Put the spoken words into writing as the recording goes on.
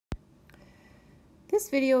This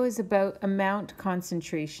video is about amount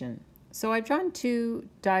concentration. So I've drawn two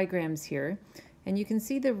diagrams here, and you can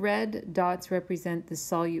see the red dots represent the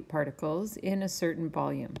solute particles in a certain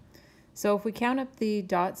volume. So if we count up the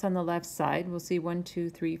dots on the left side, we'll see 1, 2,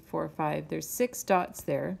 3, 4, 5. There's 6 dots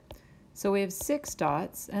there. So we have 6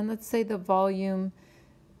 dots, and let's say the volume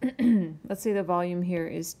here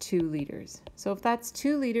is 2 liters. So if that's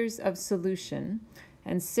 2 liters of solution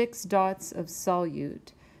and 6 dots of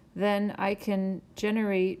solute, then I can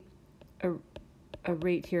generate a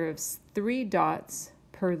rate here of 3 dots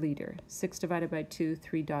per liter. 6 divided by 2,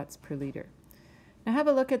 3 dots per liter. Now have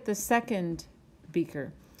a look at the second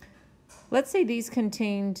beaker. Let's say these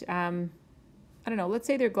contained, let's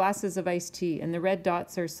say they're glasses of iced tea, and the red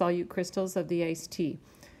dots are solute crystals of the iced tea.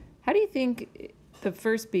 How do you think the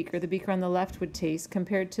first beaker, the beaker on the left, would taste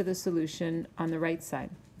compared to the solution on the right side?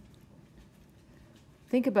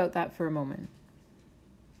 Think about that for a moment.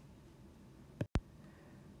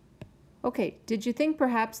 Okay, did you think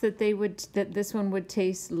perhaps that this one would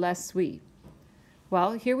taste less sweet?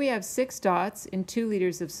 Well, here we have 6 dots in 2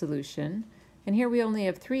 liters of solution, and here we only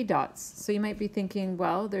have 3 dots. So you might be thinking,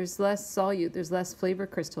 well, there's less solute, there's less flavor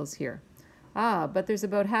crystals here. But there's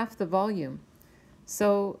about half the volume.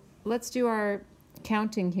 So let's do our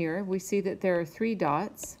counting here. We see that there are 3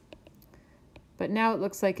 dots, but now it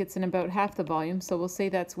looks like it's in about half the volume, so we'll say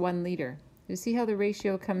that's 1 liter. You see how the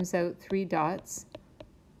ratio comes out 3 dots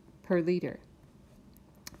per liter,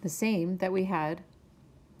 the same that we had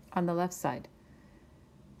on the left side.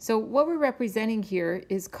 So what we're representing here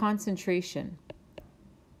is concentration.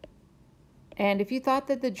 And if you thought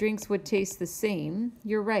that the drinks would taste the same,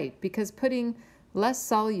 you're right, because putting less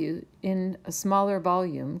solute in a smaller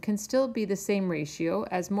volume can still be the same ratio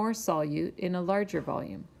as more solute in a larger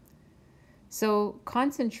volume. So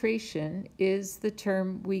concentration is the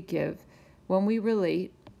term we give when we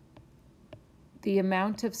relate the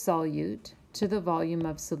amount of solute to the volume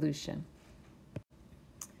of solution.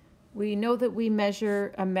 We know that we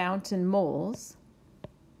measure amount in moles,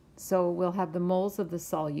 so we'll have the moles of the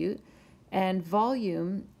solute, and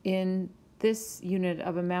volume in this unit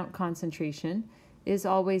of amount concentration is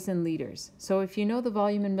always in liters. So if you know the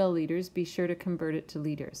volume in milliliters, be sure to convert it to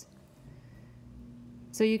liters.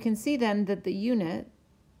 So you can see then that the unit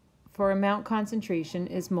for amount concentration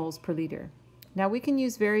is moles per liter. Now we can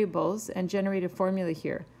use variables and generate a formula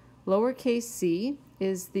here. Lowercase c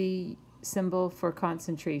is the symbol for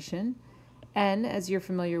concentration. N, as you're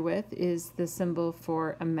familiar with, is the symbol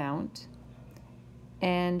for amount.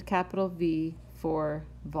 And capital V for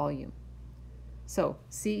volume. So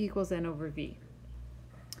C equals N over V.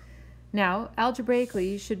 Now, algebraically,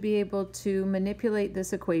 you should be able to manipulate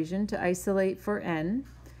this equation to isolate for N,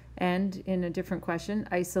 and in a different question,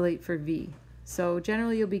 isolate for V. So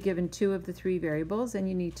generally you'll be given 2 of the 3 variables and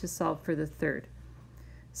you need to solve for the third.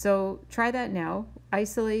 So try that now.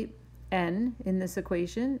 Isolate N in this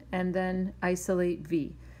equation and then isolate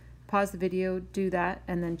V. Pause the video, do that,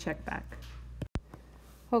 and then check back.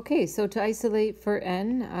 Okay, so to isolate for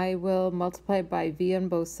N, I will multiply by V on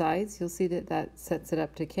both sides. You'll see that that sets it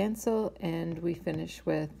up to cancel, and we finish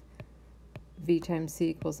with V times C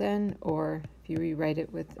equals N, or if you rewrite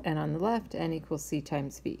it with N on the left, N equals C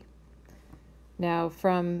times V. Now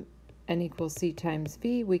from N equals C times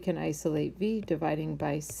V, we can isolate V dividing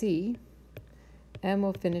by C, and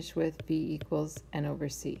we'll finish with V equals N over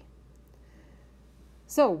C.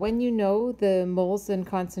 So when you know the moles and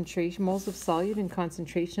concentration, moles of solute and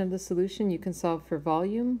concentration of the solution, you can solve for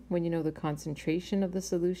volume. When you know the concentration of the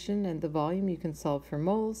solution and the volume, you can solve for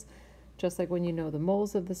moles. Just like when you know the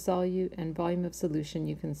moles of the solute and volume of solution,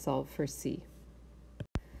 you can solve for C.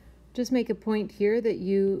 Just make a point here that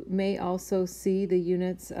you may also see the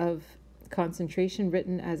units of concentration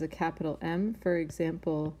written as a capital M. For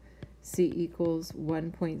example, C equals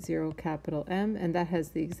 1.0 capital M, and that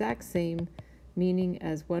has the exact same meaning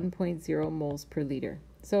as 1.0 moles per liter.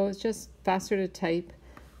 So it's just faster to type,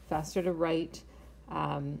 faster to write,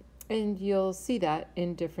 and you'll see that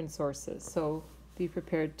in different sources. So be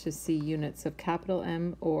prepared to see units of capital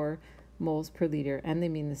M or moles per liter, and they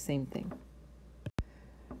mean the same thing.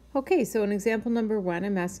 Okay, so in example number 1,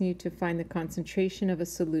 I'm asking you to find the concentration of a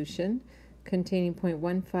solution containing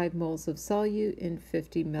 0.15 moles of solute in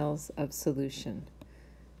 50 mL of solution.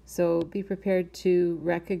 So be prepared to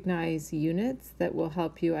recognize units that will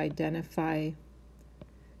help you identify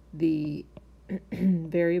the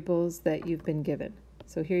variables that you've been given.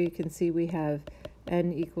 So here you can see we have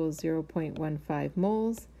N equals 0.15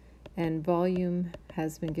 moles, and volume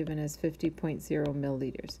has been given as 50.0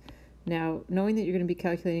 milliliters. Now, knowing that you're going to be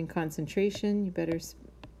calculating concentration, you better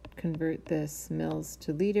convert this mils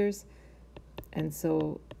to liters. And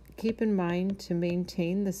so keep in mind to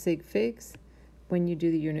maintain the sig figs when you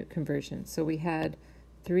do the unit conversion. So we had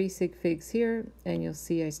 3 sig figs here, and you'll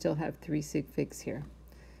see I still have 3 sig figs here.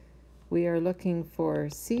 We are looking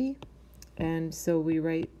for C, and so we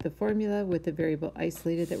write the formula with the variable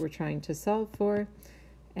isolated that we're trying to solve for,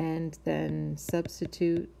 and then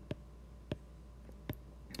substitute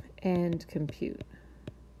and compute.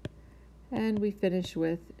 And we finish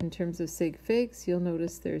with, in terms of sig figs, you'll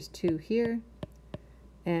notice there's 2 here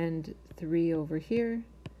and 3 over here.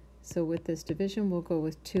 So with this division, we'll go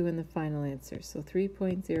with 2 in the final answer. So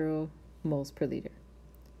 3.0 moles per liter.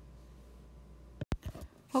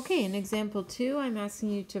 Okay, in example 2, I'm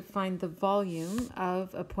asking you to find the volume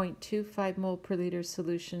of a 0.25 mole per liter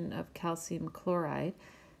solution of calcium chloride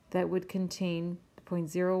that would contain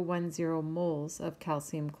 0.010 moles of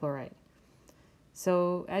calcium chloride.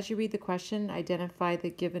 So as you read the question, identify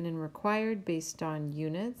the given and required based on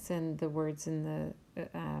units and the words in the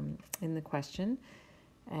question,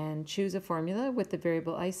 and choose a formula with the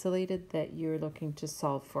variable isolated that you're looking to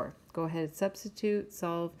solve for. Go ahead, substitute,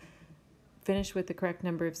 solve, finish with the correct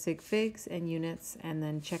number of sig figs and units, and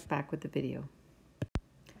then check back with the video.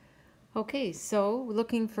 Okay, so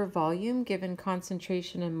looking for volume given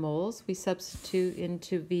concentration in moles, we substitute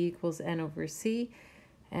into V equals N over C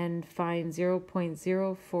and find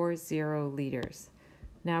 0.040 liters.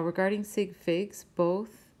 Now regarding sig figs,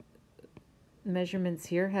 both measurements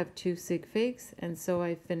here have 2 sig figs, and so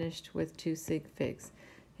I finished with 2 sig figs.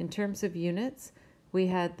 In terms of units, we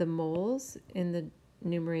had the moles in the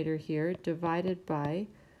numerator here divided by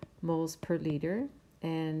moles per liter,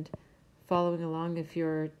 and following along, if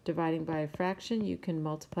you're dividing by a fraction, you can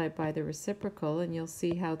multiply by the reciprocal, and you'll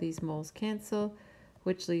see how these moles cancel,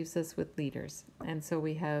 which leaves us with liters. And so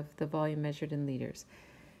we have the volume measured in liters.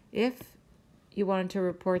 If you wanted to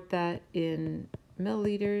report that in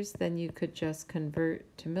milliliters, then you could just convert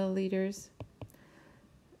to milliliters,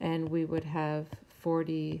 and we would have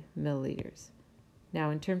 40 milliliters. Now,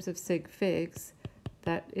 in terms of sig figs,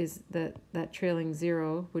 that trailing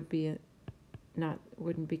 0 would be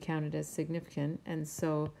wouldn't be counted as significant, and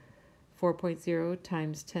so 4.0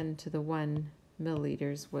 times 10 to the 1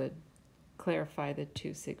 milliliters would clarify the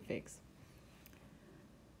 2 sig figs.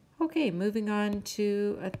 Okay, moving on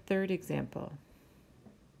to a third example.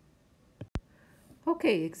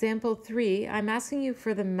 Okay, example 3, I'm asking you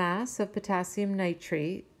for the mass of potassium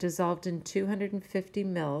nitrate dissolved in 250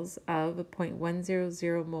 mils of a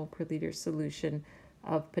 0.100 mole per liter solution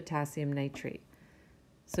of potassium nitrate.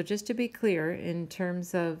 So just to be clear, in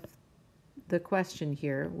terms of the question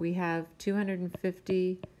here, we have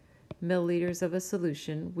 250 milliliters of a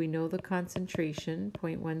solution. We know the concentration,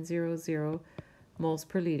 0.100 moles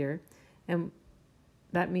per liter, and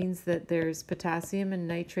that means that there's potassium and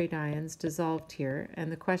nitrate ions dissolved here, and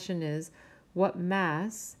the question is, what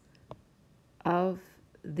mass of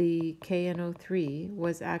the KNO3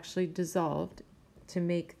 was actually dissolved to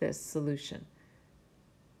make this solution?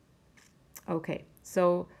 Okay,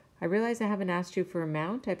 so I realize I haven't asked you for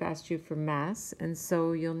amount, I've asked you for mass, and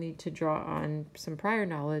so you'll need to draw on some prior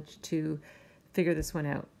knowledge to figure this one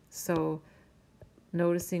out. So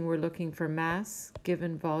noticing we're looking for mass,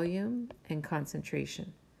 given volume, and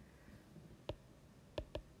concentration.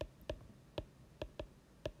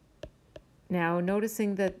 Now,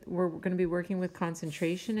 noticing that we're going to be working with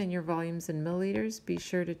concentration and your volumes in milliliters, be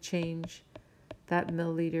sure to change that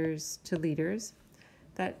milliliters to liters.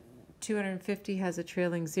 That 250 has a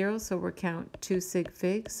trailing 0, so we'll count 2 sig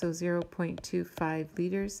figs, so 0.25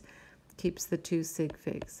 liters keeps the 2 sig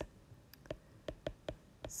figs.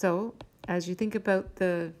 So as you think about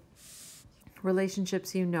the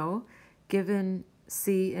relationships you know, given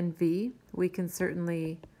C and V, we can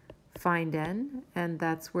certainly find N, and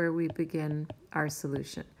that's where we begin our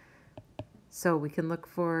solution. So we can look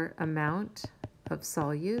for amount of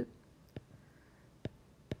solute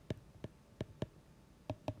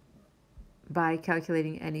by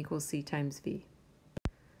calculating N equals C times V.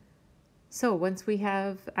 So once we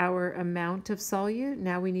have our amount of solute,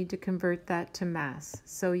 now we need to convert that to mass.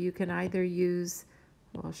 So you can either use,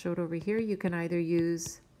 well, I'll show it over here, you can either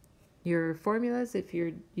use your formulas if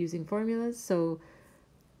you're using formulas, so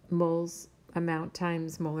moles amount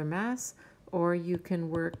times molar mass, or you can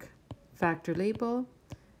work factor label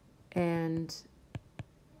and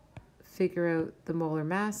figure out the molar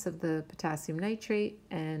mass of the potassium nitrate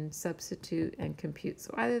and substitute and compute.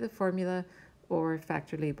 So either the formula or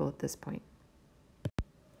factor label at this point.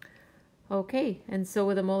 Okay, and so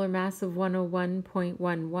with a molar mass of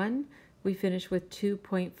 101.11, we finish with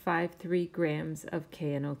 2.53 grams of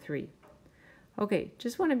KNO3. Okay,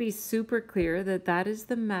 just want to be super clear that that is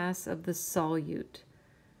the mass of the solute.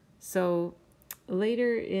 So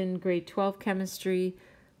later in grade 12 chemistry,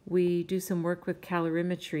 we do some work with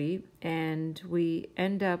calorimetry, and we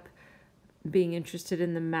end up being interested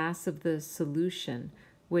in the mass of the solution,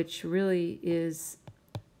 which really is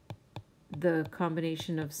the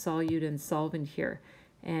combination of solute and solvent here.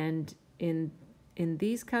 And in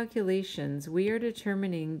these calculations, we are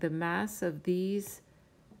determining the mass of these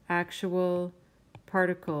actual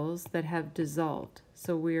particles that have dissolved.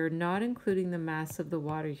 So we are not including the mass of the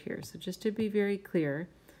water here. So just to be very clear,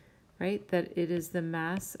 right, that it is the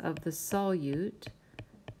mass of the solute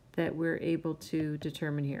that we're able to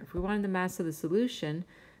determine here. If we wanted the mass of the solution,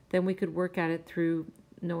 then we could work at it through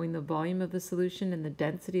knowing the volume of the solution and the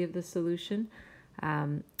density of the solution.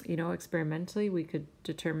 Experimentally, we could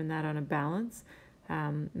determine that on a balance,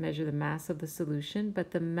 measure the mass of the solution,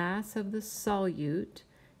 but the mass of the solute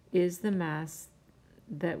is the mass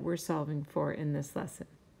that we're solving for in this lesson.